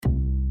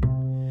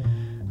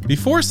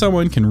Before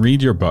someone can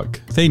read your book,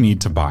 they need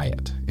to buy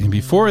it. And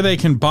before they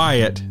can buy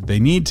it, they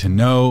need to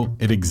know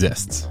it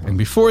exists. And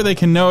before they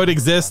can know it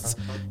exists,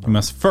 you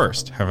must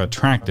first have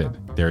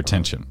attracted their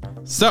attention.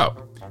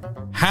 So,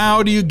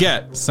 how do you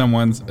get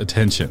someone's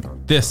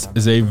attention? This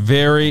is a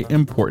very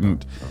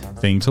important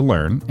thing to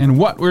learn, and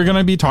what we're going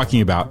to be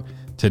talking about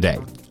today.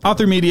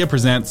 Author Media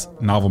presents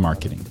Novel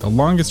Marketing, the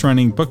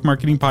longest-running book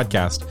marketing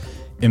podcast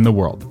in the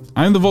world.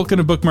 I'm the Vulcan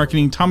of book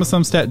marketing, Thomas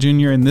Umstattd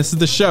Jr., and this is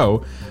the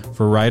show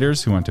for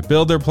writers who want to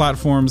build their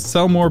platforms,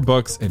 sell more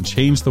books, and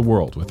change the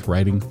world with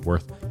writing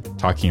worth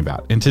talking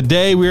about. And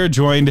today we are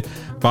joined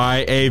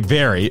by a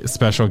very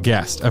special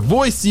guest, a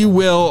voice you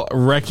will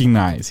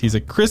recognize. He's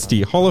a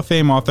Christie Hall of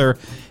Fame author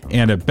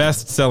and a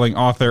best-selling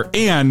author,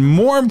 and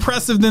more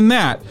impressive than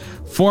that,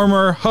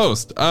 former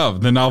host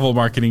of the Novel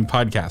Marketing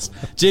Podcast.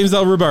 James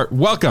L. Rubart,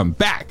 welcome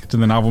back to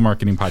the Novel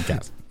Marketing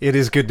Podcast. It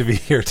is good to be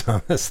here,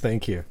 Thomas.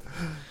 Thank you.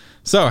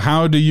 So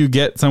how do you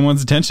get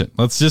someone's attention?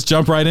 Let's just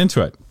jump right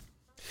into it.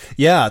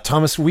 Yeah,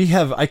 Thomas,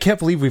 I can't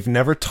believe we've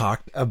never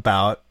talked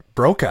about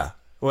Broca.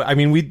 I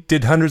mean, we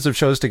did hundreds of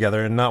shows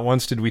together, and not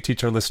once did we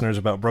teach our listeners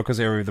about Broca's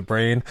area of the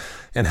brain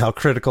and how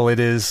critical it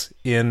is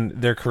in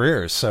their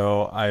careers.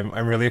 So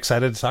I'm really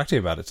excited to talk to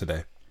you about it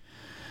today.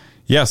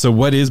 Yeah, so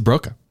what is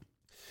Broca?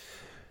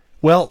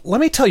 Well, let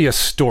me tell you a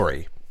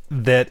story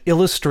that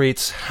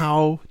illustrates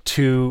how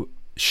to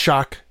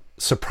shock,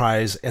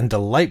 surprise, and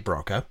delight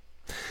Broca.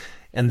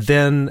 And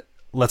then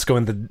let's go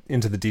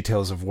into the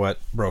details of what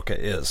Broca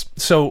is.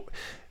 So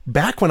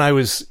back when I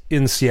was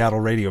in Seattle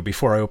radio,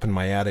 before I opened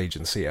my ad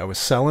agency, I was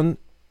selling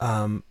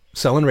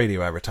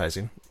radio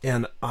advertising,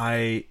 and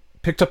I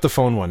picked up the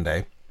phone one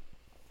day,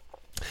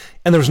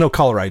 and there was no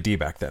caller ID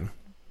back then.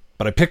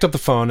 But I picked up the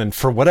phone, and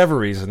for whatever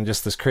reason,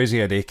 just this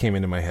crazy idea came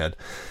into my head.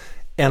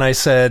 And I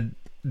said,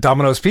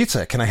 Domino's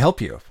Pizza, can I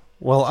help you?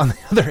 Well, on the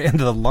other end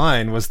of the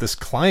line was this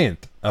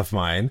client of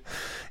mine,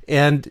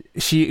 and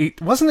she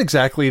wasn't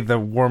exactly the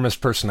warmest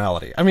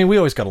personality. I mean, we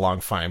always got along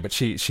fine, but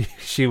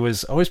she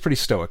was always pretty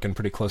stoic and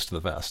pretty close to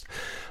the vest.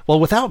 Well,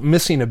 without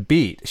missing a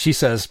beat, she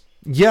says,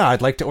 yeah,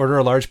 I'd like to order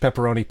a large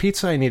pepperoni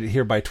pizza. I need it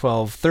here by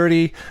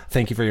 12:30.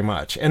 Thank you very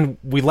much. And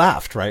we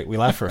laughed, right? We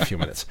laughed for a few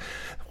minutes.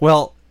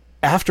 Well,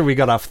 after we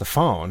got off the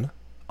phone,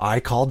 I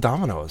called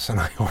Domino's and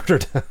I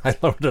ordered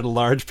a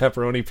large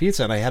pepperoni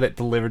pizza, and I had it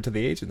delivered to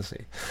the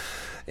agency.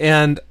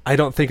 And I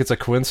don't think it's a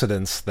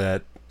coincidence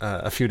that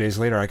a few days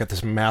later I got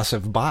this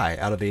massive buy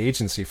out of the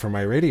agency for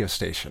my radio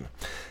station.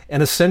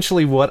 And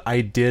essentially what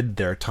I did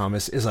there,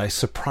 Thomas, is I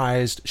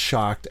surprised,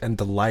 shocked, and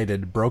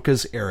delighted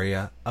Broca's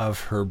area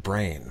of her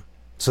brain.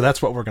 So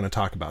that's what we're going to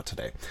talk about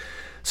today.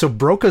 So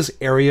Broca's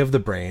area of the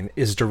brain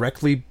is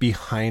directly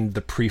behind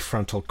the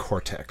prefrontal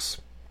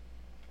cortex.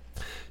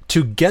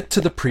 To get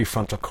to the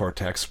prefrontal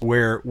cortex,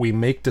 where we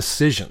make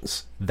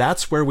decisions,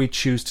 that's where we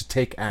choose to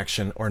take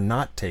action or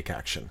not take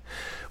action.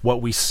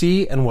 What we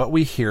see and what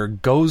we hear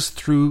goes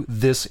through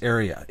this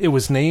area. It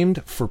was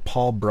named for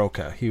Paul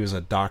Broca. He was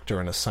a doctor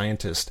and a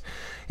scientist.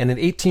 And in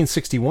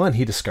 1861,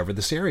 he discovered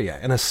this area.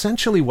 And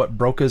essentially what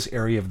Broca's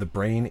area of the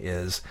brain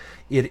is,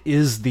 it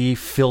is the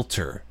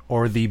filter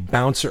or the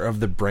bouncer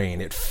of the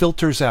brain. It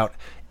filters out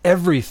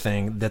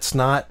everything that's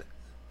not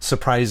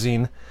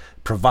surprising,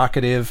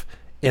 provocative,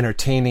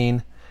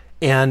 entertaining,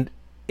 and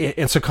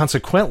so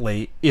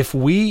consequently, if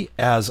we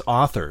as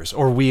authors,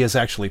 or we as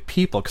actually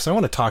people, because I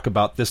want to talk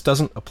about this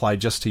doesn't apply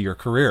just to your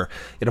career,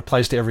 it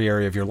applies to every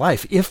area of your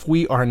life. If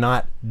we are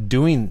not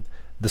doing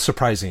the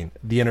surprising,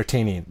 the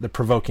entertaining, the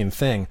provoking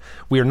thing,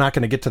 we are not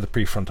going to get to the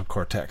prefrontal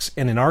cortex.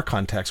 And in our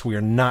context, we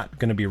are not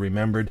going to be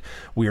remembered.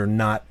 We are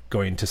not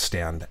going to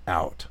stand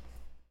out.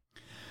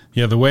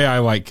 Yeah, the way I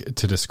like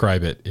to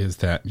describe it is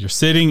that you're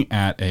sitting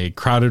at a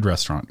crowded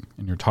restaurant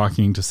and you're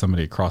talking to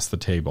somebody across the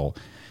table,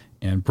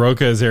 and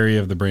Broca's area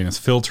of the brain is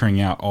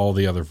filtering out all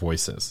the other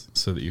voices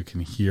so that you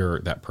can hear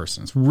that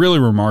person. It's really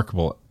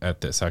remarkable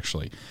at this,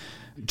 actually.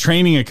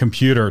 Training a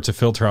computer to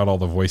filter out all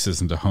the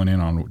voices and to hone in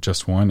on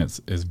just one is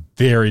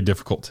very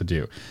difficult to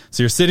do.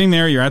 So you're sitting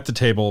there, you're at the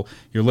table,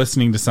 you're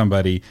listening to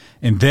somebody,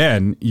 and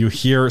then you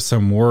hear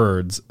some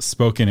words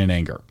spoken in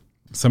anger.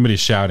 Somebody's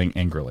shouting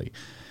angrily.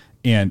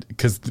 And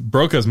because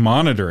Broca's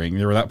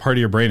monitoring, or that part of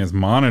your brain is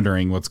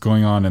monitoring what's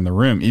going on in the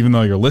room, even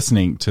though you're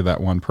listening to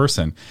that one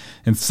person.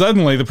 And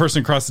suddenly the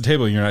person across the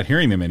table, you're not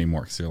hearing them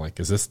anymore. So you're like,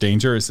 is this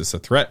danger? Is this a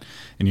threat?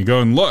 And you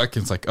go and look,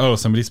 and it's like, oh,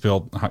 somebody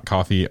spilled hot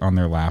coffee on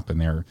their lap, and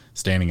they're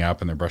standing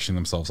up and they're brushing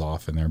themselves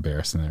off and they're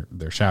embarrassed and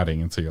they're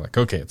shouting. And so you're like,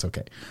 okay, it's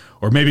okay.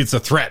 Or maybe it's a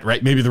threat,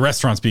 right? Maybe the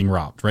restaurant's being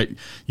robbed, right?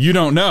 You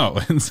don't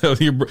know. And so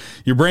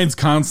your brain's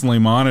constantly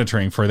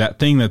monitoring for that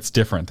thing that's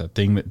different, that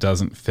thing that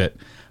doesn't fit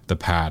the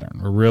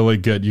pattern. We're really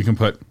good. You can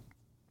put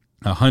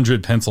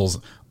 100 pencils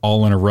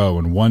all in a row,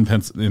 and one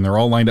pencil, and they're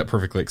all lined up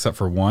perfectly except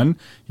for one.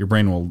 Your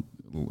brain will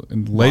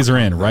laser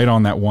in right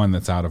on that one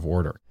that's out of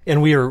order.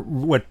 And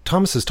what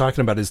Thomas is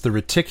talking about is the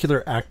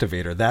reticular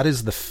activator. That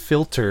is the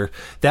filter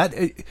that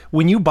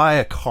when you buy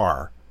a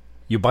car,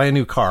 you buy a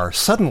new car,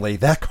 suddenly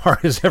that car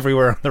is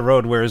everywhere on the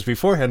road, whereas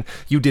beforehand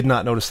you did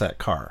not notice that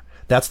car.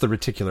 That's the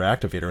reticular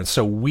activator. And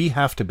so we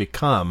have to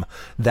become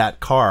that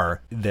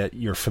car that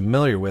you're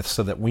familiar with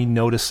so that we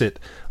notice it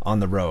on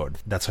the road.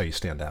 That's how you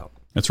stand out.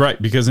 That's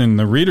right, because in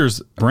the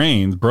reader's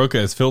brain, Broca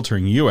is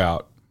filtering you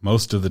out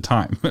most of the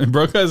time.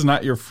 Broca is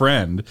not your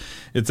friend.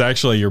 It's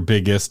actually your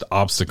biggest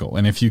obstacle.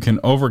 And if you can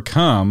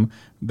overcome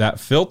that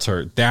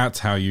filter, that's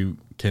how you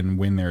can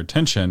win their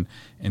attention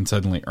and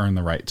suddenly earn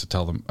the right to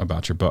tell them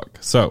about your book.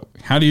 So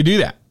how do you do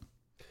that?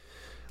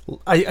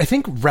 I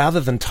think rather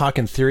than talk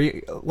in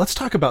theory, let's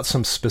talk about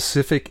some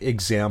specific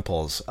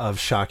examples of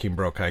shocking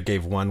Broca. I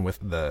gave one with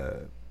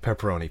the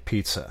pepperoni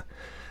pizza.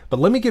 But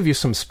let me give you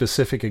some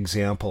specific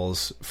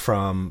examples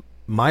from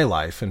my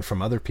life and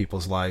from other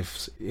people's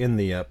lives in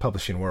the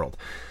publishing world.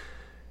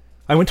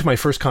 I went to my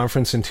first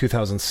conference in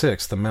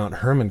 2006, the Mount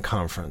Hermon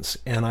Conference,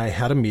 and I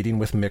had a meeting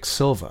with Mick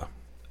Silva.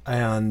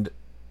 And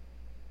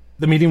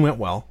the meeting went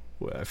well.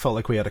 I felt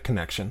like we had a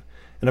connection.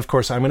 And of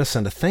course, I'm going to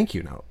send a thank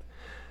you note.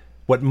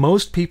 What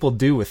most people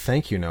do with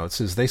thank you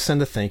notes is they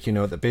send a thank you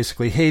note that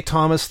basically, hey,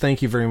 Thomas,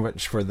 thank you very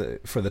much for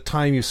the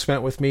time you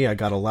spent with me. I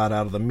got a lot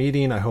out of the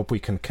meeting. I hope we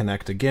can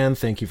connect again.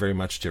 Thank you very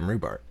much, Jim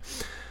Rubart.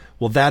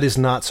 Well, that is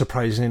not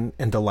surprising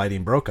and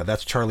delighting Broca.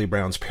 That's Charlie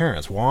Brown's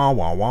parents. Wah,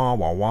 wah, wah,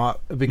 wah, wah,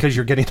 because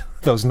you're getting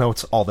those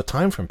notes all the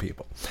time from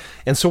people.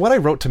 And so what I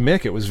wrote to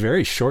Mick, it was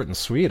very short and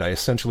sweet. I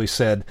essentially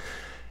said,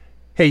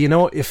 hey,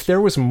 if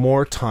there was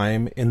more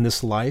time in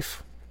this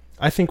life,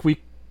 I think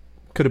we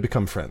could have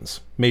become friends,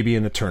 maybe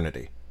in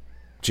eternity.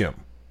 Jim.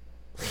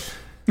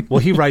 Well,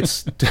 he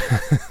writes,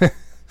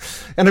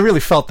 and I really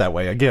felt that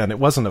way. Again, it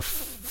wasn't a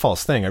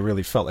false thing. I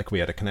really felt like we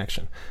had a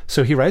connection.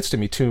 So he writes to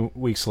me 2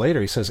 weeks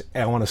later. He says,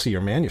 I want to see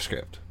your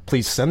manuscript.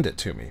 Please send it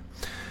to me.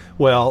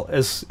 Well,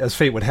 as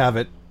fate would have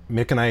it,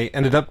 Mick and I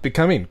ended up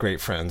becoming great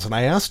friends. And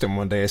I asked him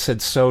one day, I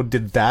said, so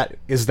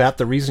is that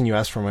the reason you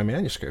asked for my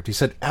manuscript? He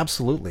said,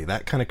 absolutely.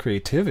 That kind of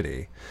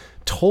creativity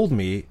told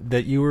me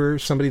that you were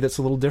somebody that's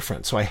a little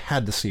different. So I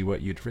had to see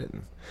what you'd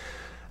written.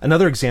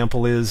 Another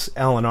example is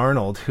Alan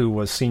Arnold, who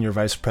was senior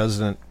vice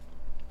president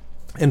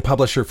and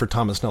publisher for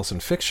Thomas Nelson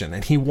Fiction.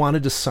 And he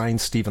wanted to sign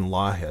Stephen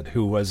Lawhead,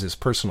 who was his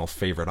personal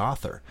favorite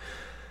author.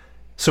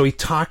 So he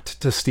talked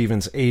to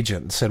Stephen's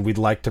agent and said, we'd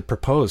like to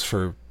propose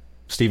for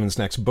Stephen's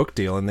next book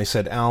deal. And they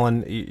said,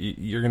 Alan,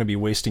 you're going to be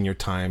wasting your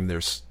time.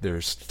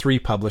 There's 3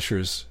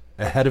 publishers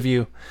ahead of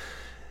you.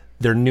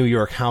 They're New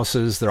York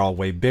houses. They're all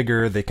way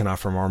bigger. They can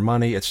offer more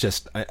money. It's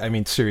just, I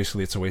mean,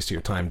 seriously, it's a waste of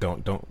your time.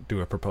 Don't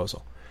do a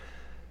proposal.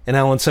 And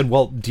Alan said,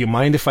 well, do you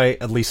mind if I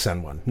at least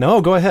send one?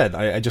 No, go ahead.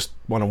 I just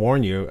want to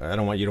warn you. I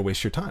don't want you to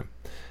waste your time.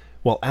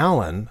 Well,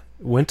 Alan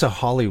went to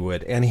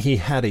Hollywood and he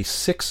had a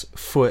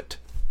 6-foot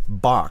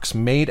box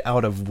made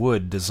out of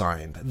wood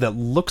designed that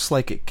looks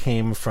like it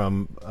came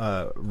from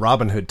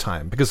Robin Hood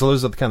time, because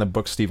those are the kind of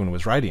books Stephen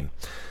was writing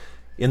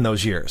in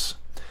those years.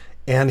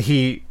 And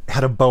he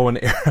had a bow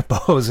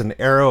and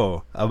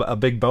arrow, a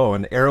big bow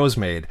and arrows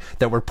made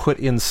that were put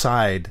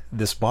inside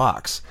this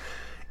box.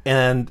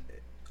 And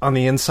on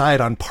the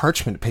inside, on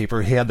parchment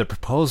paper, he had the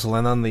proposal,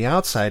 and on the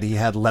outside, he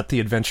had "Let the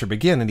Adventure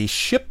Begin," and he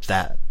shipped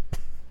that.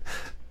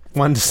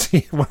 one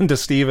to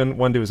Stephen,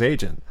 one to his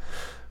agent.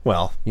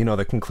 Well, you know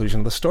the conclusion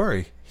of the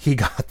story. He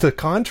got the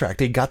contract.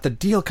 He got the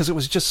deal because it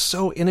was just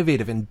so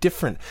innovative and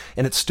different,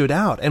 and it stood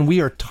out. And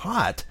we are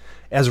taught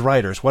as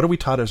writers. What are we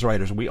taught as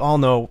writers? We all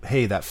know,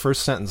 hey, that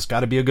first sentence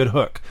got to be a good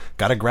hook.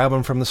 Got to grab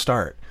them from the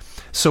start.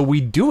 So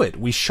we do it.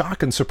 We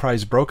shock and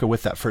surprise Broca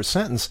with that first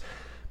sentence.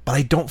 But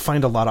I don't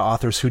find a lot of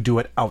authors who do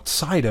it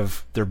outside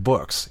of their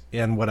books.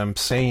 And what I'm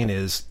saying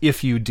is,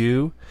 if you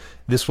do,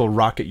 this will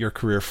rocket your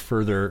career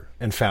further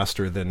and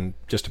faster than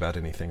just about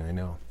anything I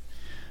know.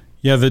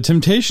 Yeah, the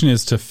temptation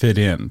is to fit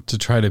in, to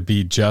try to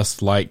be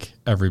just like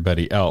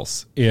everybody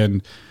else.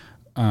 And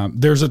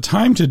there's a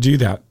time to do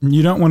that.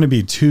 You don't want to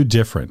be too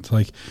different.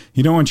 Like,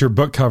 you don't want your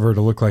book cover to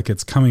look like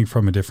it's coming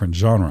from a different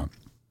genre.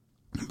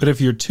 But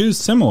if you're too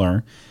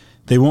similar,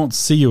 they won't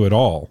see you at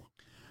all.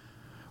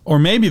 Or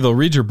maybe they'll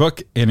read your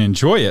book and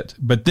enjoy it,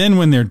 but then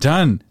when they're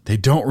done, they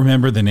don't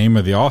remember the name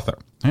of the author.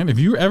 And have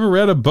you ever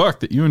read a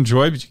book that you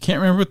enjoyed, but you can't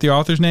remember what the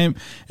author's name?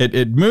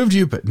 It moved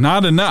you, but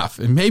not enough.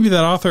 And maybe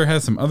that author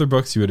has some other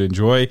books you would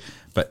enjoy,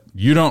 but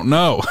you don't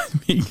know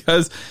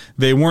because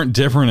they weren't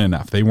different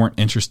enough. They weren't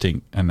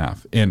interesting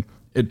enough. And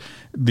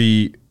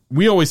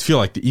we always feel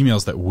like the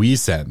emails that we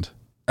send,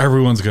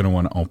 everyone's going to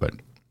want to open.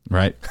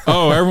 Right?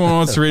 Oh, everyone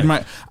wants to read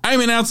I'm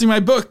announcing my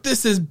book.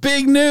 This is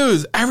big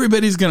news.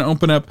 Everybody's going to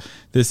open up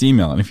this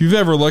email. And if you've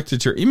ever looked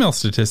at your email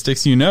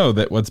statistics, you know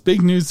that what's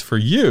big news for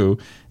you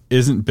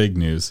isn't big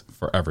news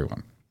for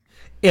everyone.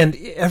 And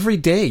every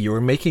day you're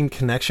making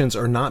connections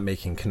or not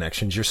making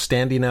connections. You're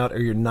standing out or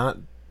you're not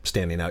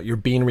standing out. You're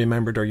being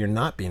remembered or you're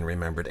not being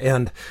remembered.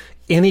 And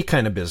any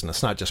kind of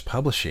business, not just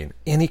publishing,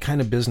 any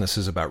kind of business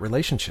is about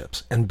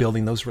relationships and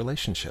building those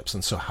relationships.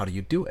 And so how do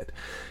you do it?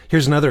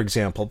 Here's another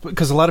example,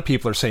 because a lot of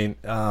people are saying,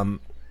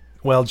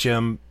 well,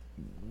 Jim,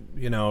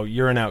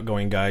 you're an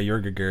outgoing guy. You're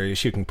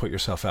gregarious. You can put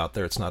yourself out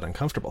there. It's not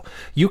uncomfortable.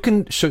 You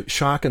can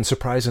shock and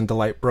surprise and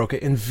delight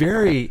Broca in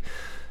very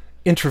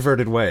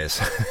introverted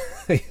ways.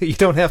 You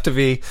don't have to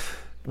be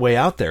way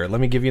out there,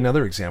 let me give you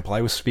another example.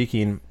 I was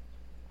speaking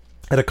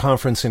at a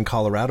conference in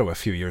Colorado a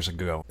few years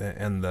ago,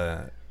 and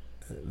the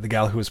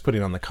gal who was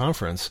putting on the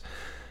conference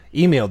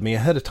emailed me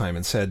ahead of time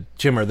and said,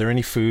 Jim, are there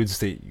any foods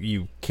that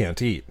you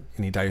can't eat?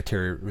 Any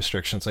dietary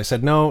restrictions? I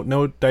said,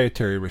 no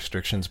dietary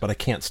restrictions, but I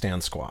can't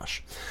stand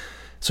squash.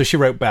 So she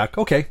wrote back,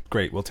 okay,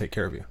 great, we'll take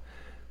care of you.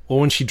 Well,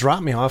 when she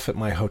dropped me off at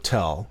my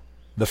hotel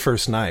the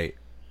first night,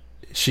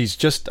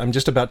 I'm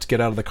just about to get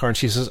out of the car, and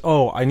she says,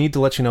 oh, I need to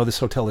let you know this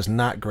hotel is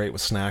not great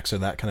with snacks or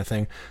that kind of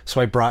thing,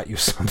 so I brought you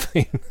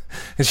something.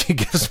 And she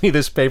gives me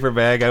this paper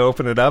bag. I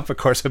open it up. Of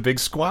course, a big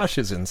squash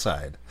is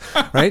inside,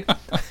 right?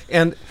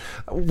 And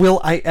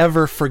will I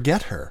ever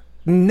forget her?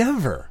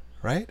 Never,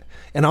 right?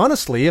 And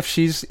honestly, if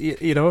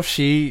if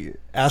she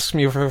asks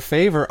me for a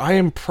favor, I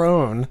am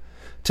prone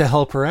to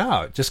help her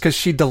out, just because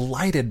she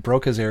delighted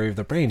Broca's area of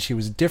the brain. She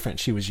was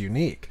different. She was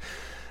unique.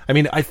 I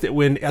mean,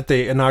 when at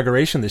the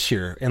inauguration this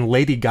year and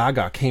Lady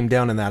Gaga came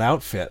down in that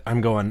outfit, I'm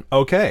going,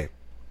 okay,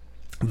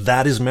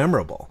 that is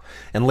memorable.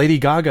 And Lady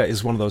Gaga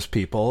is one of those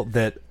people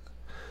that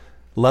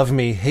love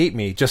me, hate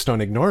me, just don't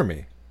ignore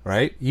me,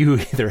 right? You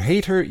either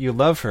hate her, you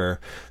love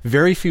her.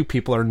 Very few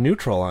people are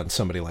neutral on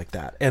somebody like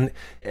that. And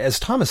as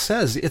Thomas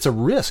says, it's a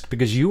risk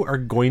because you are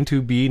going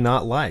to be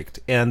not liked.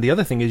 And the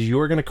other thing is you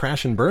are going to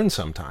crash and burn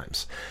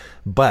sometimes.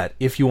 But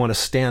if you want to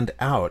stand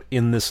out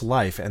in this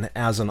life and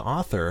as an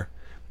author,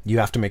 you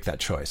have to make that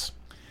choice.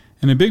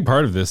 And a big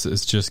part of this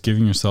is just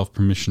giving yourself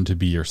permission to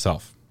be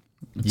yourself.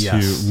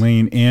 Yes. To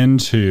lean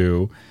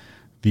into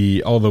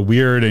all the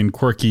weird and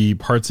quirky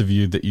parts of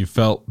you that you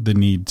felt the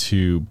need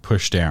to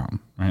push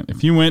down. Right?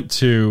 If you went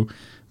to,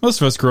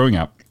 most of us growing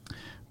up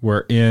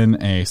were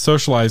in a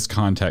socialized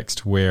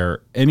context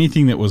where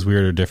anything that was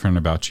weird or different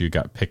about you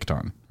got picked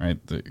on.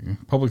 Right? The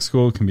public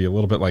school can be a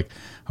little bit like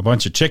a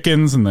bunch of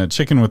chickens, and the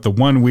chicken with the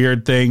one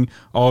weird thing,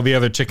 all the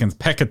other chickens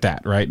peck at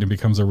that, right? And it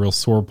becomes a real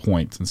sore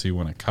point. And so you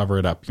want to cover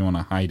it up. You want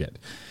to hide it.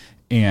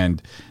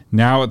 And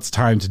now it's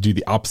time to do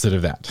the opposite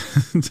of that,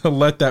 to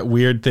let that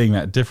weird thing,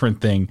 that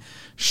different thing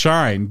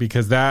shine,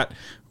 because that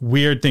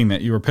weird thing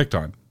that you were picked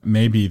on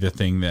may be the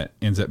thing that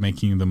ends up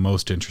making you the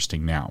most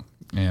interesting now.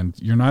 And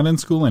you're not in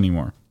school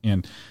anymore.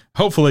 And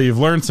hopefully you've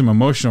learned some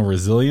emotional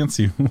resilience.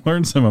 You've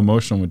learned some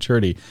emotional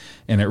maturity.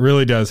 And it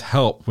really does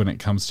help when it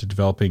comes to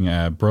developing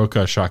a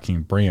Broca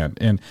Shocking brand.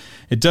 And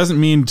it doesn't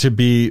mean to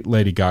be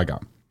Lady Gaga.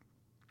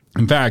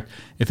 In fact,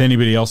 if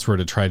anybody else were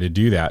to try to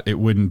do that, it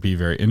wouldn't be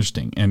very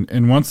interesting.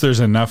 And once there's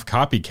enough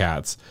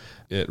copycats,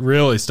 it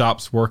really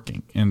stops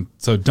working. And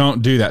so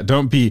don't do that.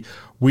 Don't be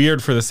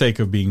weird for the sake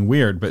of being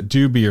weird, but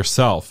do be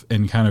yourself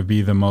and kind of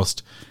be the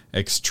most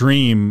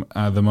extreme,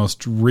 the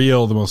most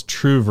real, the most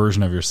true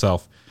version of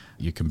yourself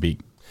you can be.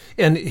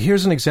 And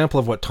here's an example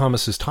of what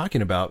Thomas is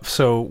talking about.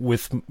 So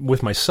with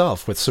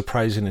myself, with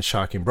Surprising and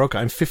Shocking Broca,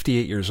 I'm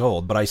 58 years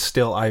old, but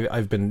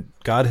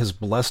God has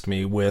blessed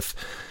me with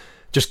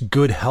just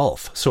good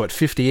health. So at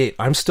 58,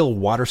 I'm still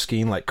water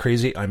skiing like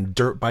crazy. I'm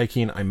dirt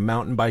biking. I'm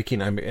mountain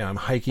biking. I'm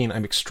hiking.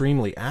 I'm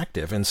extremely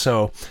active. And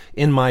so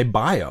in my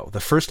bio, the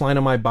first line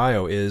of my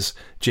bio is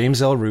James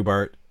L.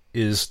 Rubart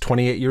is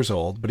 28 years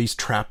old, but he's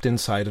trapped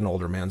inside an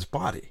older man's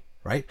body,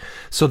 right?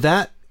 So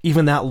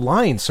even that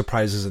line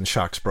surprises and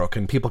shocks Broca,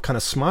 and people kind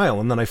of smile.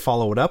 And then I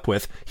follow it up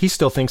with, he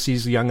still thinks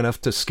he's young enough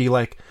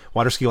to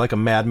water ski like a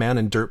madman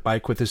and dirt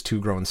bike with his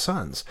 2 grown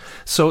sons.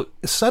 So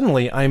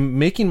suddenly I'm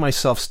making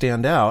myself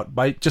stand out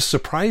by just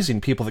surprising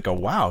people that go,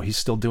 wow, he's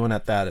still doing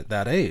it at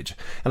that age.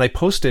 And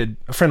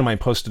a friend of mine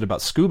posted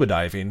about scuba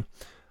diving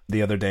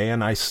the other day,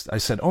 and I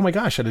said, oh my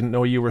gosh, I didn't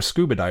know you were a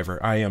scuba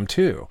diver. I am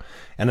too.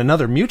 And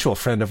another mutual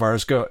friend of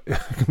ours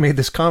made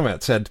this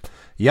comment, said,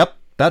 yep,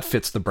 that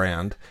fits the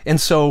brand. And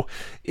so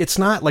it's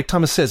not, like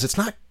Thomas says, it's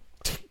not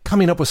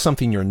coming up with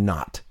something you're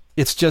not.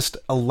 It's just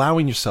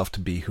allowing yourself to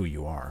be who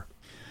you are.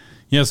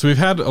 Yes, we've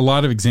had a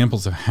lot of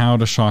examples of how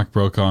to shock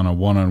Broca on a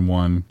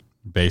one-on-one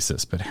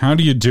basis, but how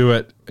do you do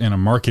it in a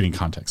marketing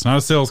context? Not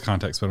a sales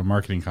context, but a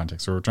marketing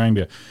context where we're trying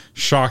to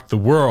shock the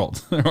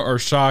world or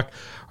shock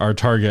our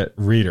target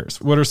readers.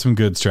 What are some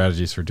good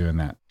strategies for doing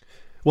that?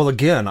 Well,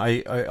 again,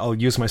 I'll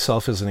use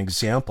myself as an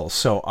example.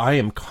 So I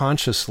am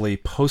consciously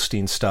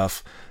posting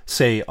stuff,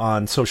 say,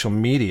 on social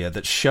media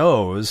that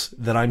shows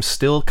that I'm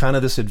still kind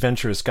of this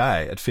adventurous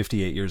guy at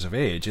 58 years of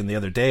age. And the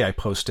other day I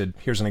posted,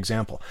 here's an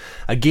example.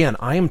 Again,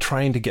 I am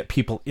trying to get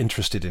people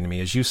interested in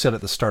me. As you said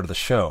at the start of the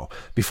show,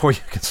 before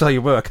you can sell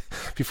your book,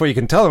 before you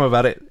can tell them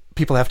about it,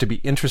 people have to be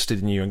interested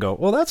in you and go,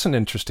 well, that's an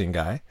interesting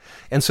guy.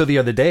 And so the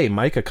other day,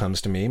 Micah comes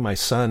to me. My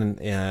son,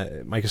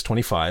 Micah's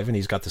 25, and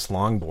he's got this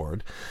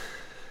longboard.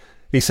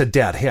 He said,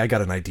 Dad, hey, I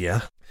got an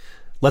idea.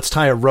 Let's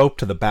tie a rope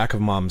to the back of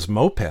Mom's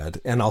moped,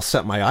 and I'll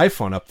set my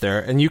iPhone up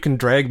there, and you can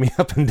drag me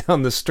up and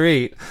down the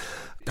street,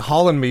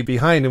 hauling me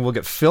behind, and we'll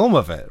get film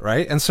of it,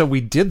 right? And so we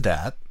did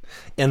that.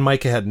 And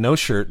Micah had no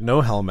shirt,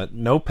 no helmet,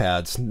 no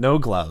pads, no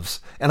gloves.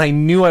 And I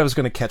knew I was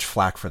going to catch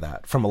flack for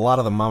that from a lot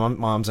of the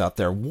moms out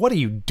there. What are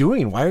you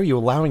doing? Why are you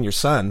allowing your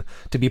son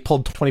to be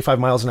pulled 25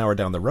 miles an hour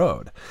down the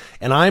road?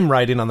 And I'm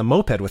riding on the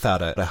moped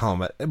without a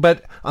helmet.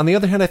 But on the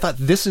other hand, I thought,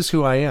 this is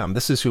who I am.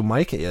 This is who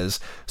Micah is.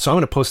 So I'm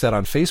going to post that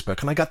on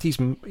Facebook. And I got these,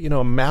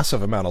 a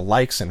massive amount of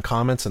likes and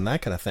comments and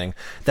that kind of thing.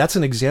 That's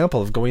an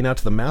example of going out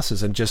to the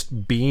masses and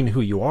just being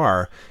who you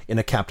are in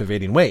a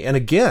captivating way. And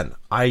again,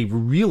 I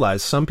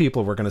realized some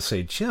people were going to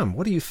say, Jim,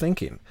 what are you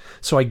thinking?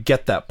 So I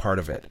get that part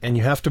of it. And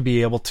you have to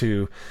be able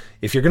to,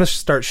 if you're going to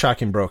start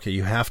shocking Broca,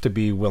 you have to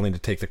be willing to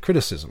take the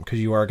criticism, because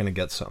you are going to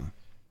get some.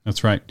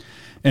 That's right.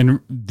 And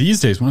these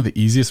days, one of the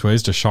easiest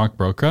ways to shock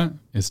Broca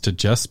is to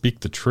just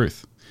speak the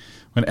truth.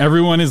 When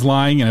everyone is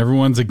lying and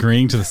everyone's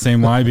agreeing to the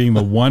same lie, being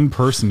the one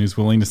person who's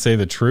willing to say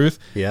the truth,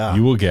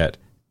 you will get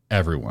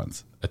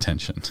everyone's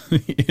attention.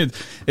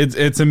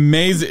 It's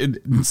amazing.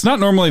 It's not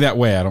normally that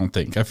way, I don't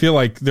think. I feel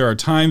like there are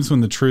times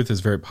when the truth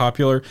is very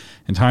popular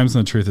and times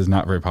when the truth is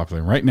not very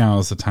popular. Right now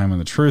is the time when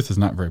the truth is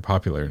not very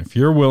popular. And if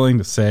you're willing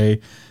to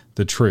say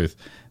the truth,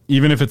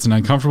 even if it's an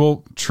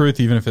uncomfortable truth,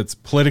 even if it's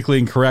politically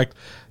incorrect,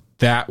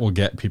 that will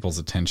get people's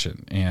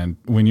attention. And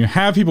when you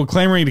have people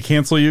clamoring to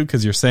cancel you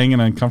because you're saying an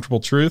uncomfortable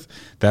truth,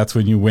 that's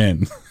when you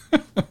win.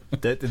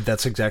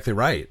 That's exactly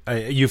right.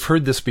 You've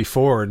heard this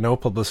before, no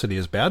publicity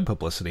is bad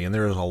publicity, and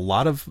there is a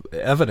lot of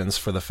evidence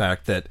for the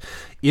fact that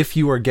if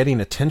you are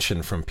getting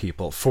attention from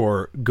people,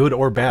 for good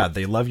or bad,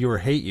 they love you or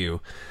hate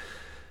you,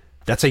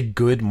 that's a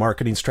good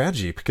marketing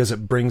strategy because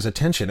it brings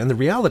attention. And the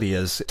reality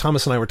is,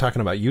 Thomas and I were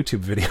talking about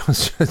YouTube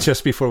videos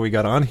just before we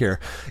got on here,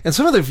 and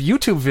some of the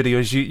YouTube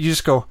videos, you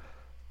just go,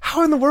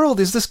 how in the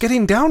world is this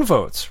getting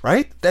downvotes,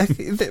 right?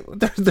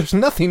 There's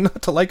nothing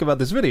not to like about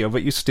this video,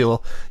 but you still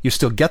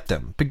get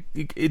them.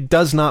 It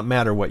does not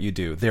matter what you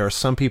do. There are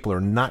some people who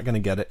are not going to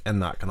get it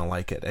and not going to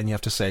like it. And you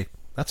have to say,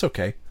 that's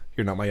okay.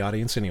 You're not my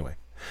audience anyway.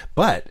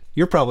 But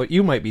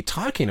you might be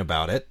talking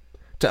about it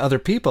to other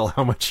people,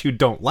 how much you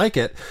don't like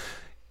it.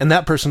 And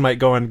that person might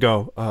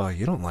go, oh,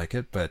 you don't like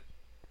it, but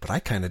I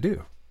kind of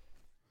do.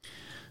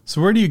 So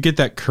where do you get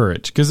that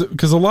courage?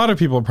 Because a lot of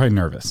people are probably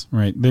nervous,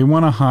 right? They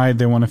want to hide.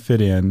 They want to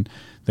fit in.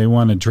 They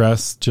want to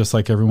dress just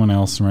like everyone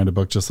else and write a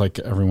book just like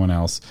everyone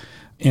else.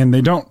 And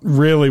they don't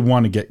really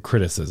want to get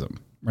criticism,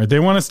 right? They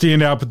want to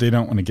stand out, but they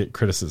don't want to get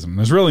criticism.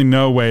 There's really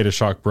no way to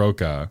shock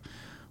Broca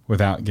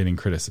without getting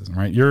criticism,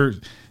 right? You're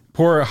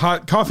pour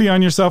hot coffee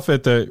on yourself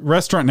at the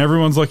restaurant and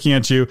everyone's looking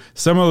at you.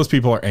 Some of those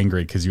people are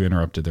angry because you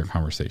interrupted their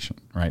conversation,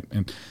 right?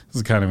 And this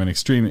is kind of an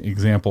extreme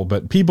example,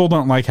 but people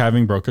don't like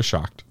having Broca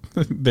shocked.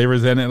 They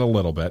resent it a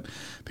little bit.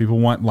 People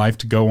want life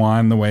to go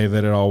on the way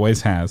that it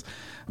always has.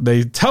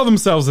 They tell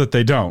themselves that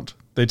they don't.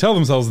 They tell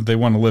themselves that they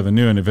want to live a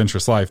new and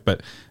adventurous life,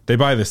 but they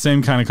buy the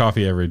same kind of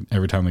coffee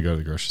every time they go to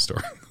the grocery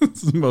store.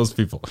 Most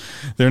people.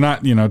 They're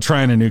not,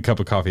 trying a new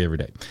cup of coffee every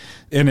day.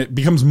 And it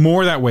becomes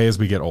more that way as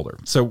we get older.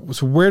 So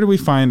where do we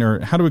find,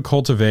 or how do we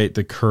cultivate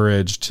the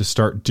courage to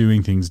start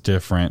doing things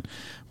different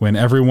when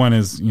everyone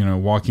is,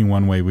 walking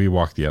one way, we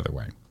walk the other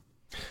way?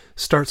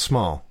 Start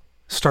small.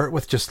 Start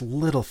with just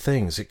little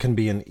things. It can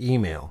be an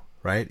email,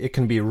 right? It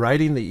can be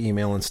writing the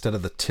email instead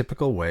of the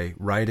typical way.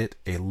 Write it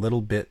a little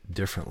bit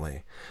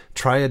differently.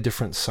 Try a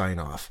different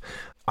sign-off.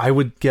 I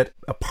would get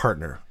a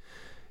partner.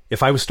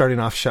 If I was starting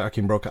off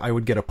Shocking Broca, I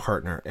would get a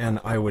partner, and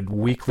I would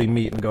weekly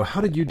meet and go,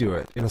 how did you do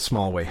it in a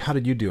small way? How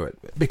did you do it?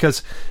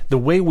 Because the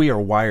way we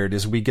are wired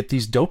is we get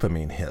these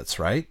dopamine hits,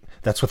 right?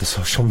 That's what the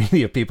social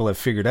media people have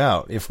figured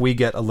out. If we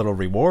get a little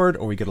reward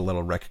or we get a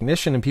little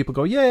recognition and people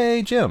go,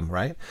 yay, Jim,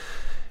 right?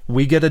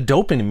 We get a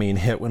dopamine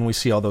hit when we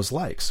see all those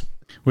likes.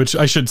 Which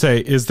I should say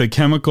is the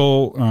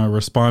chemical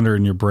responder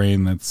in your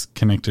brain that's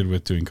connected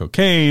with doing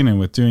cocaine and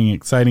with doing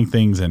exciting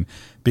things and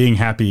being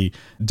happy.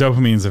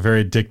 Dopamine is a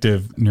very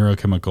addictive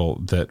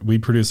neurochemical that we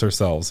produce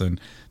ourselves. And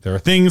there are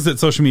things that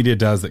social media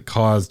does that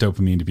cause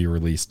dopamine to be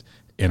released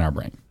in our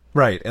brain.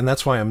 Right. And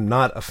that's why I'm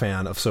not a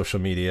fan of social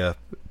media,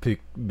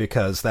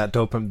 because that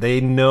dopamine, they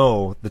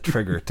know the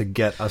trigger to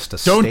get us to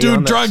don't stay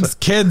on do drugs,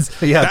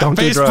 kids. Yeah, don't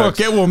do drugs.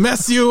 Facebook, it will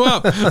mess you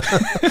up.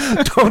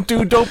 Don't do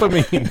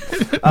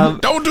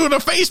dopamine. Don't do the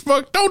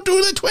Facebook. Don't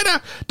do the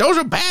Twitter. Those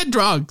are bad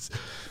drugs.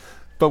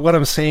 But what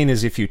I'm saying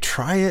is, if you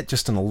try it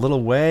just in a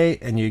little way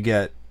and you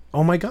get,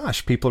 oh my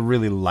gosh, people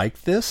really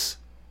like this,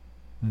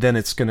 then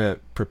it's going to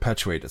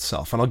perpetuate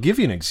itself. And I'll give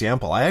you an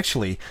example.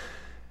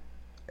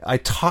 I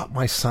taught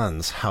my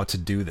sons how to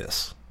do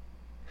this.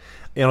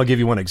 And I'll give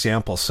you one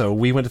example. So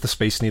we went to the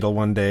Space Needle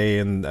one day,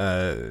 and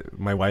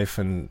my wife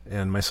and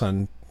my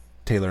son,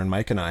 Taylor and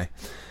Mike and I,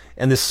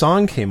 and this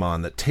song came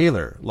on that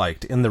Taylor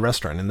liked in the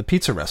restaurant, in the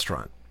pizza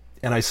restaurant.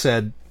 And I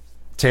said,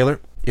 Taylor,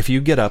 if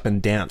you get up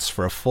and dance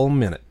for a full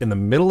minute in the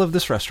middle of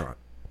this restaurant,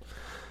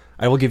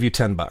 I will give you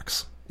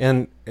 $10.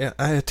 And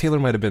Taylor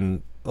might have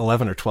been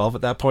 11 or 12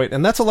 at that point,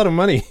 and that's a lot of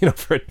money,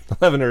 for an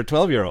 11 or a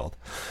 12-year-old.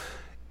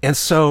 And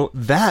so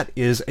that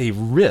is a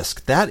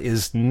risk. That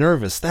is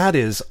nervous. That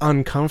is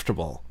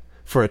uncomfortable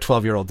for a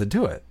 12-year-old to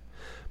do it.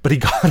 But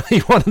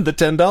he wanted the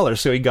 $10,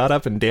 so he got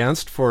up and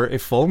danced for a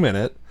full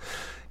minute.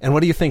 And what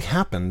do you think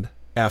happened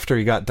after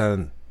he got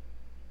done,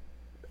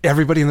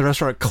 everybody in the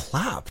restaurant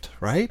clapped,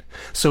 right?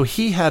 So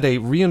he had a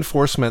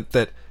reinforcement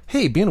that,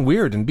 hey, being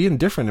weird and being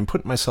different and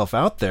putting myself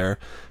out there,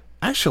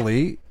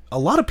 actually, a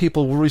lot of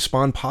people will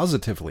respond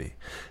positively.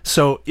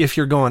 So if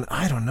you're going,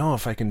 I don't know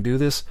if I can do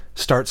this,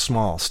 start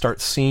small. Start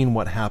seeing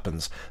what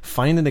happens.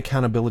 Find an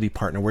accountability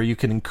partner where you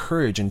can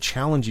encourage and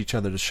challenge each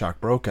other to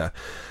shock Broca.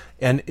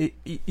 And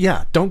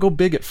don't go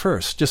big at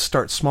first. Just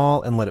start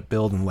small and let it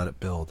build and let it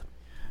build.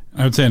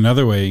 I would say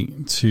another way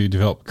to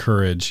develop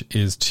courage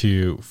is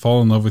to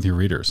fall in love with your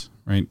readers,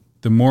 right?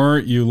 The more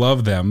you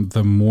love them,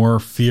 the more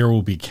fear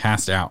will be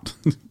cast out.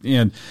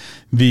 And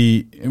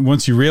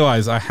once you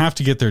realize I have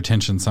to get their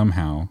attention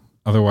somehow,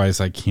 otherwise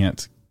I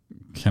can't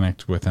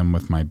connect with them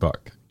with my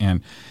book.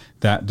 And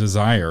that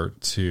desire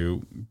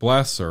to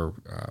bless or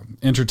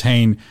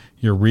entertain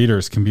your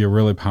readers can be a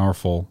really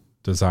powerful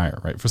desire,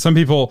 right? For some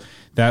people,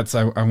 that's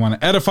I want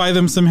to edify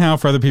them somehow.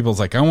 For other people, it's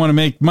like I want to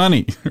make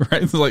money,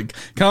 right? It's like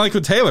kind of like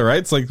with Taylor, right?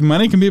 It's like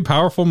money can be a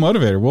powerful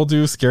motivator. We'll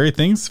do scary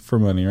things for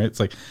money, right? It's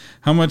like,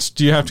 how much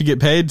do you have to get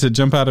paid to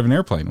jump out of an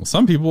airplane? Well,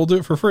 some people will do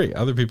it for free.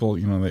 Other people,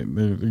 they're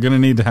going to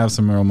need to have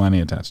some real money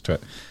attached to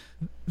it.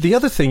 The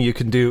other thing you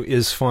can do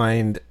is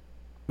find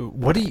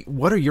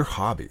what are your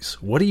hobbies?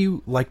 What do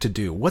you like to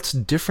do? What's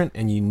different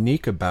and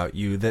unique about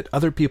you that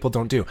other people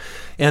don't do?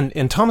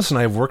 And Thomas and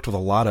I have worked with a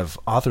lot of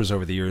authors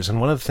over the years,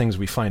 and one of the things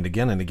we find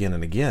again and again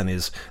and again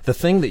is the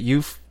thing that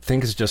you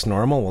think is just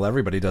normal. Well,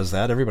 everybody does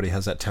that. Everybody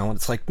has that talent.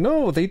 It's like,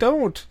 no, they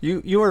don't.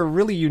 You are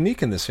really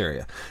unique in this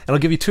area. And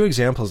I'll give you two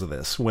examples of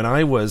this. When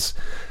I was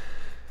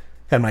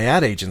at my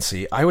ad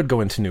agency, I would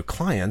go into new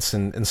clients,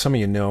 and some of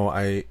you know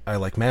I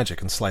like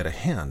magic and sleight of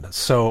hand.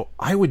 So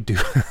I would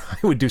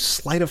do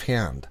sleight of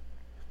hand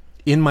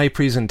in my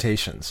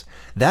presentations.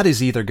 That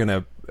is either going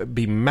to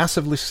be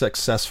massively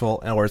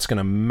successful or it's going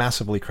to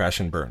massively crash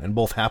and burn, and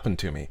both happened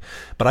to me.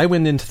 But I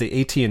went into the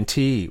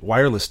AT&T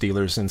wireless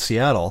dealers in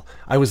Seattle.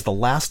 I was the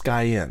last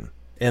guy in,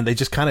 and they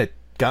just kind of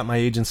got my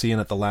agency in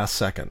at the last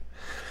second.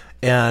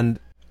 And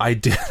I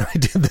did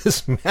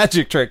this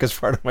magic trick as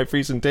part of my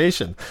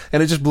presentation,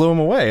 and it just blew them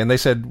away. And they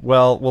said,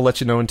 well, we'll let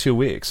you know in 2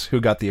 weeks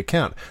who got the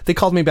account. They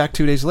called me back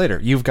 2 days later.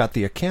 You've got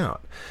the account,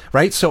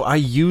 right? So I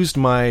used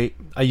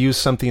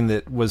something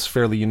that was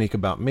fairly unique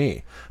about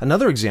me.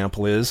 Another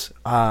example is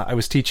I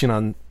was teaching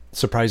on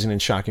surprising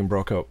and shocking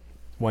Broca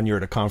one year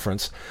at a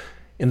conference,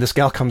 and this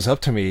gal comes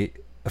up to me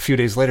a few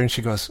days later and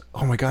she goes,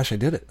 oh my gosh, I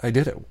did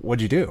it.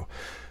 What'd you do?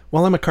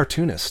 Well, I'm a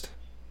cartoonist,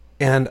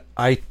 and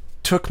I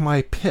took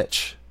my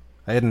pitch.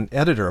 I had an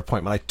editor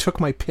appointment. I took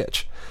my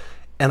pitch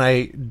and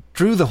I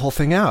drew the whole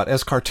thing out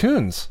as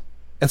cartoons.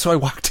 And so I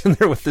walked in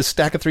there with this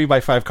stack of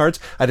 3x5 cards.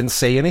 I didn't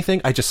say anything.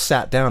 I just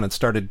sat down and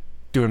started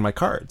doing my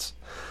cards.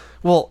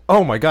 Well,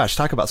 oh my gosh,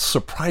 talk about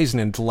surprising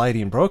and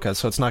delighting Broca.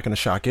 So it's not going to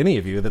shock any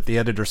of you that the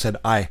editor said,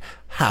 I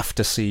have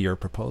to see your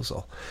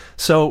proposal.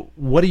 So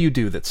what do you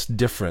do that's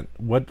different?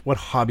 What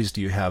hobbies do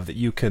you have that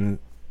you can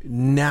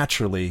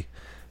naturally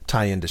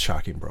tie into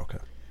shocking Broca?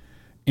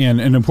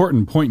 And an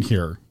important point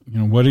here,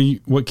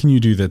 what can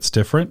you do that's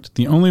different?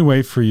 The only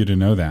way for you to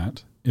know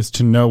that is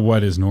to know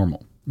what is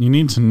normal. You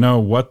need to know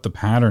what the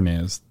pattern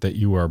is that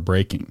you are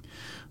breaking,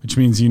 which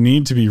means you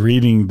need to be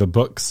reading the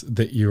books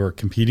that you are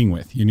competing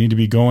with. You need to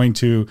be going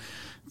to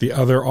the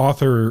other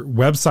author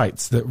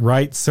websites that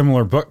write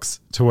similar books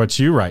to what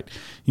you write.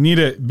 You need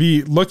to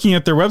be looking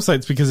at their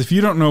websites, because if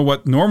you don't know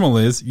what normal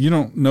is, you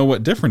don't know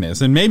what different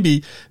is. And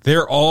maybe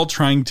they're all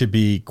trying to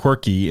be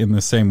quirky in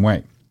the same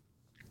way.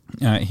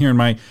 Here in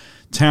my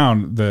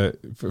town,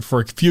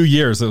 for a few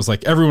years, it was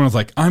like everyone was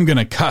like, I'm going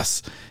to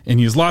cuss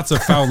and use lots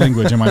of foul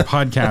language in my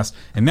podcast,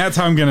 and that's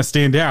how I'm going to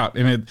stand out.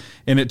 And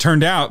it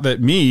turned out that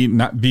me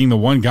not being the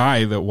one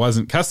guy that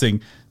wasn't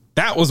cussing,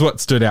 that was what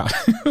stood out.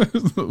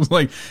 It was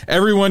like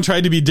everyone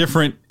tried to be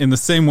different in the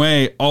same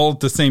way all at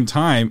the same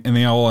time, and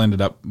they all ended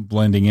up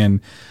blending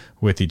in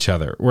with each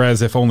other.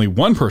 Whereas if only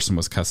one person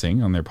was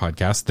cussing on their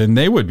podcast, then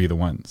they would be the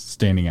ones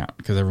standing out,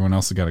 because everyone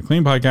else has got a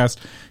clean podcast.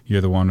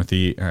 You're the one with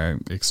the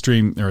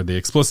extreme or the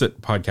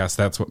explicit podcast.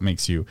 That's what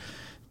makes you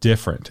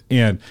different.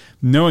 And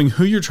knowing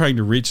who you're trying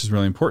to reach is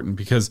really important,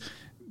 because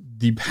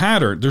the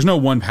pattern, there's no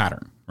one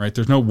pattern, right?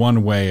 There's no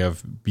one way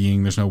of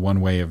being, there's no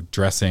one way of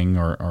dressing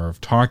or of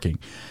talking.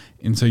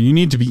 And so you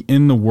need to be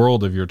in the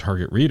world of your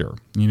target reader.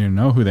 You need to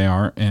know who they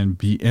are and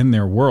be in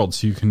their world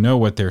so you can know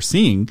what they're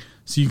seeing,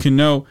 so you can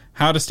know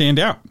how to stand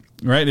out,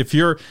 right? If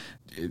you're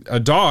a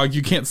dog,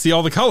 you can't see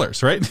all the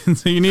colors, right? And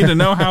so you need to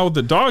know how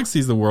the dog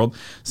sees the world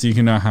so you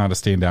can know how to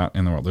stand out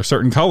in the world. There's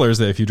certain colors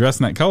that if you dress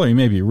in that color, you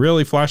may be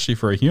really flashy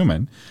for a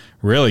human,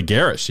 really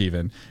garish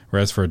even,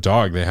 whereas for a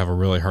dog, they have a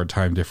really hard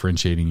time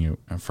differentiating you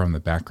from the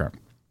background.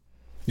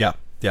 Yeah,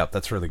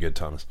 that's really good,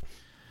 Thomas.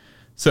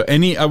 So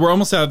we're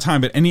almost out of time,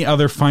 but any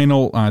other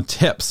final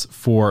tips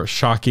for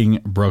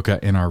shocking Broca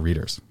in our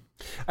readers?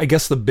 I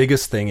guess the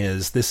biggest thing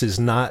is this is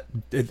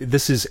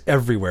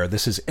everywhere.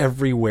 This is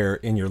everywhere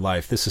in your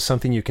life. This is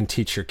something you can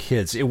teach your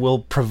kids. It will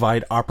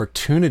provide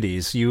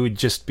opportunities. You would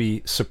just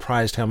be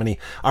surprised how many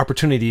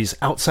opportunities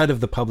outside of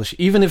the publish.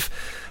 Even if,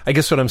 I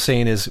guess what I'm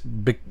saying is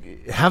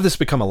have this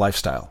become a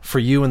lifestyle for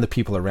you and the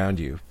people around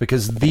you,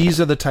 because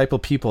these are the type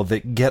of people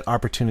that get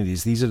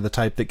opportunities. These are the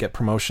type that get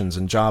promotions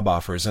and job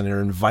offers and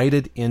are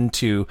invited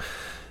into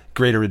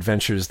greater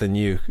adventures than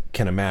you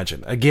can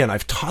imagine. Again,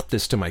 I've taught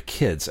this to my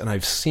kids, and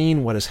I've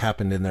seen what has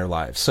happened in their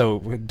lives. So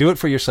do it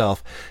for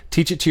yourself,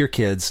 teach it to your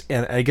kids,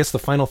 and I guess the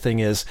final thing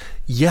is,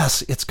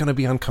 yes, it's going to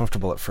be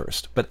uncomfortable at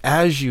first, but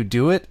as you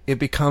do it, it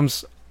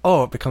becomes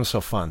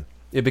so fun.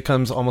 It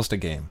becomes almost a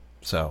game.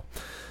 So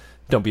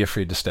don't be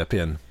afraid to step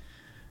in.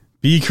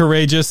 Be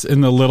courageous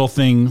in the little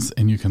things,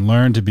 and you can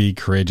learn to be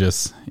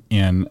courageous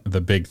in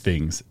the big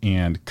things.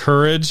 And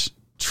courage,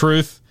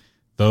 truth,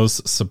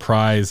 those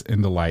surprise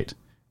and delight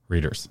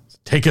readers.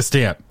 Take a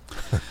stand.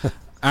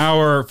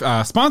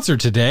 Our sponsor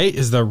today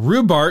is the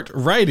Rubart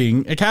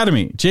Writing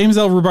Academy. James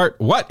L. Rubart,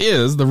 what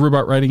is the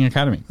Rubart Writing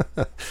Academy?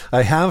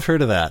 I have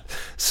heard of that.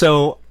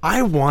 So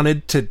I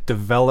wanted to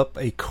develop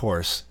a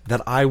course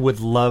that I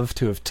would love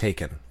to have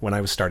taken when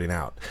I was starting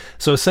out.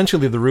 So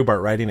essentially the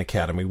Rubart Writing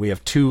Academy, we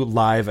have 2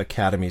 live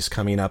academies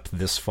coming up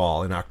this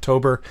fall in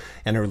October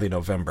and early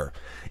November.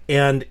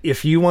 And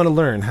if you want to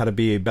learn how to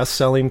be a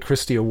best-selling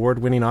Christie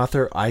Award-winning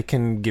author, I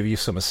can give you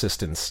some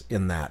assistance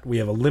in that. We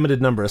have a limited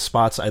number of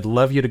spots. I'd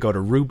love you to go to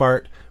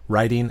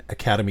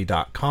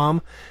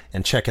rubartwritingacademy.com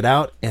and check it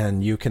out,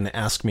 and you can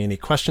ask me any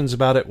questions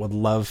about it. Would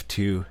love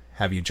to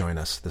have you join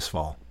us this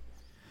fall.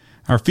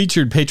 Our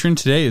featured patron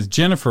today is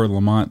Jennifer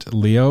Lamont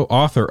Leo,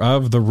 author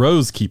of The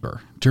Rose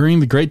Keeper. During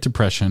the Great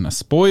Depression, a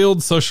spoiled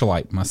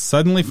socialite must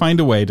suddenly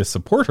find a way to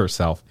support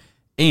herself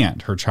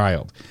and her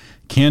child.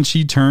 Can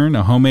she turn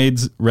a homemade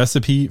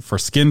recipe for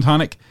skin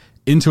tonic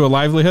into a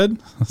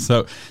livelihood?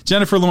 So,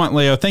 Jennifer Lamont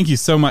Leo, thank you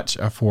so much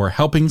for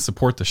helping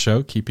support the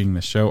show, keeping the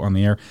show on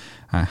the air,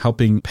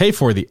 helping pay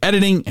for the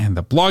editing and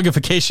the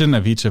blogification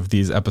of each of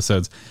these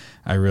episodes.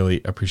 I really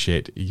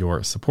appreciate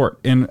your support.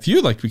 And if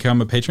you'd like to become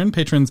a patron,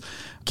 patrons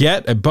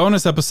get a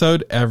bonus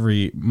episode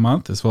every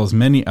month, as well as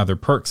many other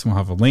perks. We'll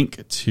have a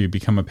link to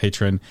become a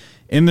patron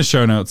in the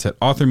show notes at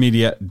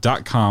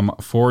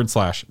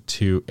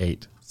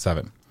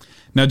authormedia.com/287.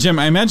 Now, Jim,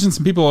 I imagine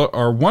some people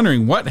are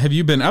wondering, what have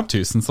you been up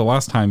to since the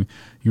last time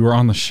you were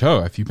on the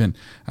show? Have you been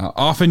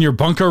off in your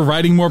bunker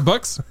writing more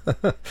books?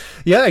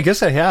 Yeah, I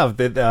guess I have.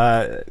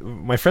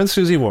 My friend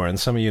Susie Warren,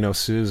 some of you know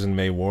Susan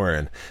May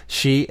Warren,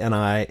 she and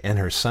I and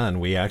her son,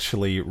 we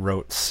actually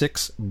wrote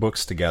 6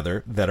 books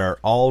together that are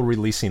all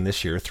releasing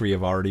this year. 3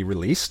 have already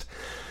released,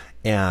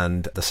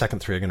 and the second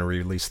 3 are going to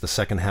release the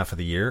second half of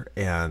the year.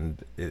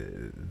 And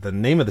the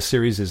name of the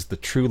series is The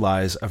True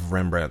Lies of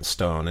Rembrandt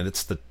Stone, and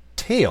it's the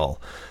tale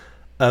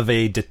of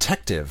a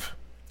detective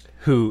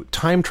who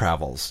time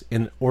travels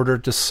in order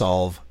to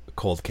solve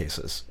cold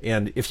cases.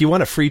 And if you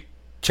want a free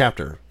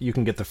chapter, you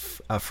can get the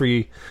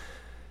free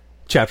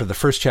chapter, the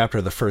first chapter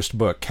of the first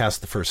book,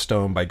 Cast the First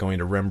Stone, by going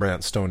to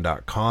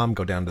rembrandtstone.com.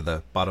 Go down to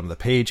the bottom of the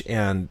page,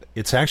 and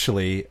it's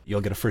actually, you'll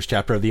get a first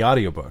chapter of the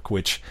audiobook,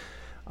 which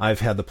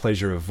I've had the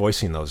pleasure of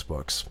voicing those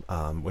books,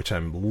 which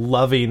I'm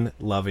loving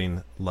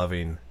doing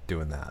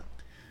that.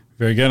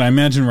 Very good. I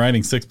imagine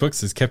writing 6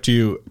 books has kept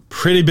you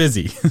pretty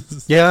busy.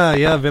 Yeah,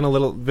 I've been a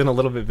little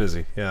bit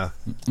busy. Yeah.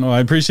 Well, I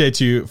appreciate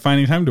you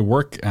finding time to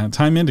work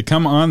time in to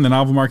come on the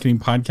Novel Marketing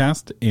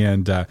Podcast,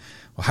 and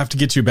we'll have to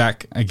get you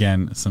back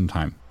again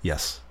sometime.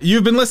 Yes.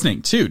 You've been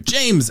listening to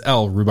James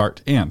L. Rubart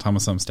and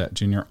Thomas Umstattd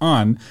Jr.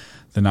 on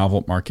the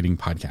Novel Marketing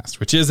Podcast,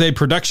 which is a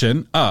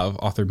production of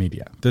Author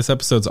Media. This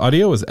episode's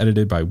audio was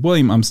edited by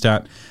William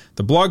Umstattd.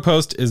 The blog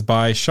post is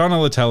by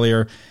Shauna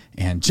Letellier,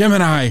 and Jim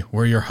and I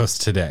were your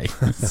hosts today.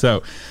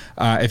 So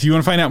if you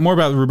want to find out more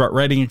about the Rubart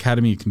Writing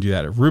Academy, you can do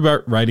that at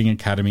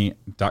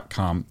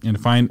rubartwritingacademy.com. And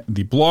to find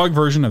the blog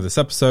version of this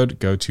episode,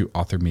 go to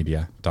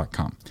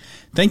authormedia.com.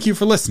 Thank you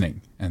for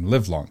listening, and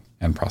live long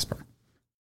and prosper.